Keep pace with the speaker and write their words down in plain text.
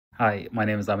Hi, my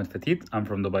name is Ahmed Fetit. I'm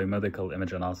from the Biomedical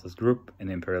Image Analysis Group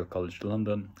in Imperial College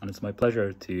London, and it's my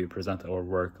pleasure to present our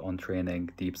work on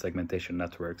training deep segmentation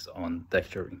networks on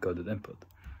texture-encoded input.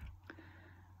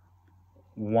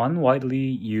 One widely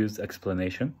used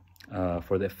explanation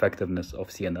for the effectiveness of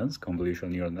CNNs, convolutional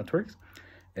neural networks,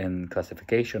 in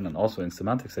classification and also in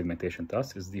semantic segmentation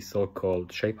tasks is the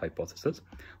so-called shape hypothesis,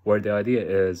 where the idea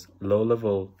is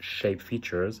low-level shape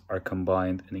features are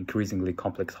combined in increasingly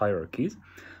complex hierarchies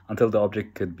until the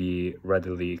object could be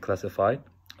readily classified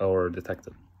or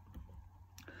detected.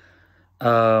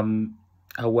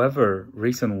 However,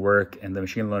 recent work in the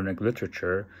machine learning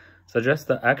literature suggests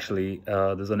that actually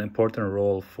there's an important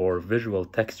role for visual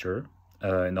texture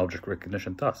in object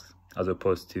recognition tasks as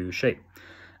opposed to shape.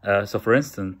 So for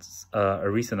instance, a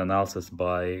recent analysis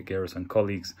by Garros and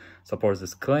colleagues supports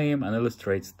this claim and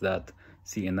illustrates that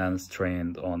CNNs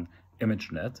trained on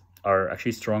ImageNet are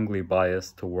actually strongly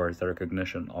biased towards the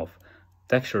recognition of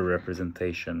texture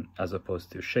representation as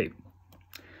opposed to shape.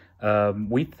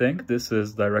 We think this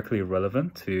is directly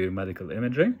relevant to medical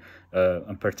imaging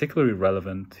and particularly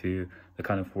relevant to the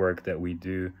kind of work that we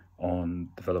do on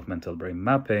developmental brain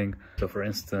mapping. So for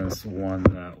instance, one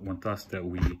task that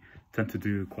we tend to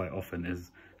do quite often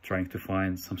is trying to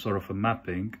find some sort of a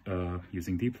mapping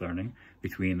using deep learning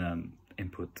between an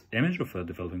input image of a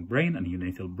developing brain, a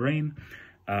neonatal brain,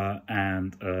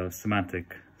 and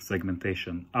semantic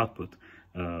segmentation output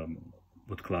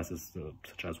with classes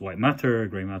such as white matter,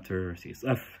 gray matter,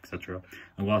 CSF, etc.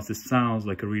 And whilst this sounds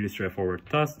like a really straightforward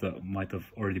task that might have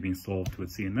already been solved with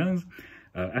CNNs,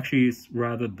 actually it's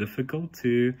rather difficult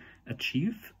to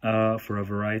achieve for a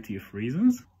variety of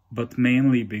reasons, but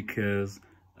mainly because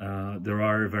there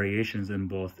are variations in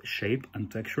both shape and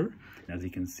texture, as you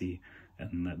can see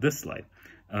in this slide.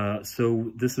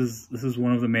 So this is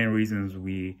one of the main reasons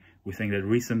we think that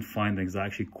recent findings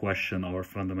actually question our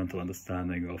fundamental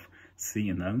understanding of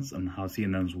CNNs and how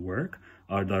CNNs work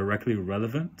are directly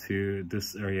relevant to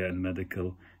this area in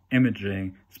medical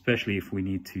imaging, especially if we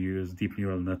need to use deep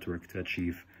neural network to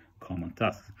achieve common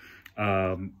tasks.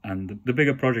 And the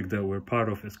bigger project that we're part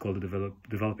of is called the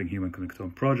Developing Human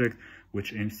Connectome Project,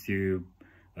 which aims to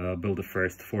build the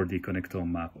first 4D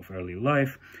connectome map of early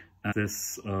life. And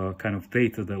this kind of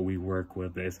data that we work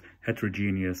with is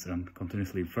heterogeneous and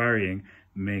continuously varying,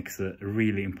 makes it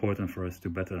really important for us to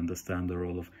better understand the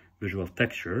role of visual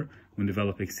texture when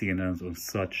developing CNNs on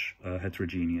such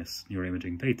heterogeneous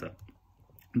neuroimaging data.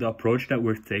 The approach that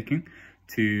we're taking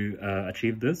to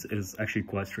achieve this is actually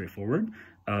quite straightforward.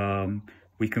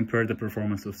 We compared the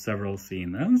performance of several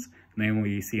CNNs,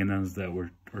 namely CNNs that were,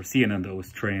 or CNN that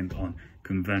was trained on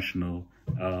conventional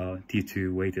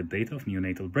T2-weighted data of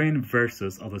neonatal brain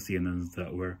versus other CNNs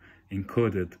that were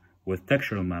encoded with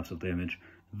textural maps of the image.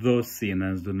 Those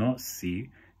CNNs do not see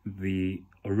the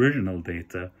original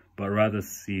data, but rather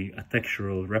see a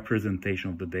textural representation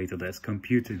of the data that is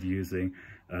computed using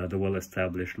the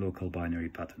well-established local binary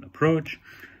pattern approach.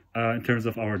 In terms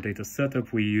of our data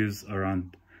setup, we use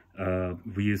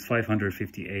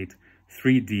 558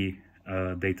 3D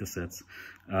data sets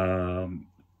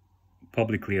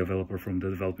publicly available from the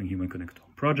Developing Human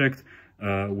Connectome Project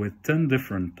with 10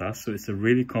 different tasks. So it's a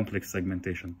really complex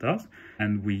segmentation task,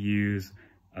 and we use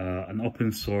an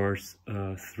open source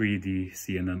 3D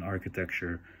CNN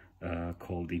architecture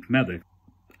called DeepMedic.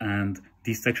 And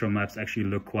these textual maps actually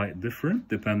look quite different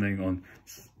depending on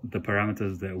the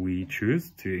parameters that we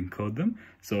choose to encode them.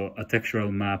 So a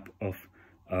textual map of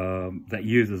that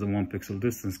uses a 1 pixel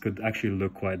distance could actually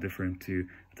look quite different to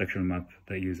a textual map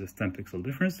that uses 10 pixel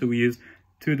difference. So we use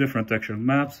two different textual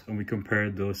maps and we compare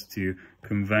those to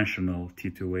conventional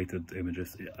T2-weighted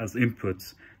images as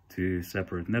inputs to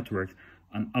separate networks.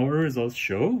 And our results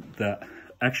show that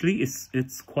actually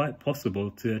it's quite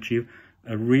possible to achieve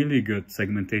a really good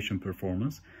segmentation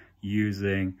performance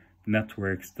using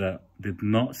networks that did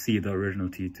not see the original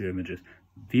T2 images.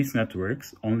 These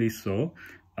networks only saw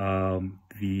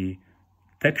the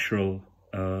textural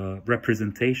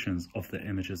representations of the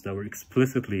images that were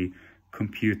explicitly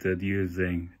computed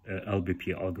using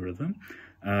LBP algorithm,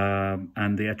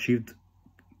 and they achieved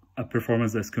a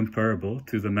performance that's comparable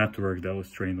to the network that was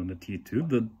trained on the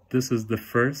T2. This is the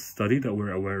first study that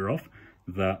we're aware of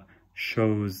that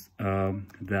shows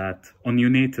that on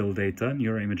neonatal data,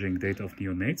 neuroimaging data of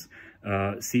neonates,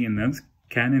 CNNs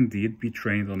can indeed be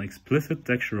trained on explicit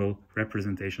textural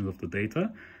representations of the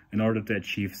data in order to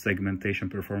achieve segmentation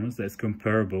performance that is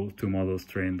comparable to models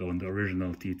trained on the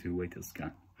original T2-weighted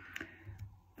scan.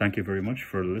 Thank you very much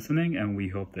for listening, and we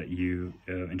hope that you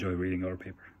enjoy reading our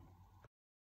paper.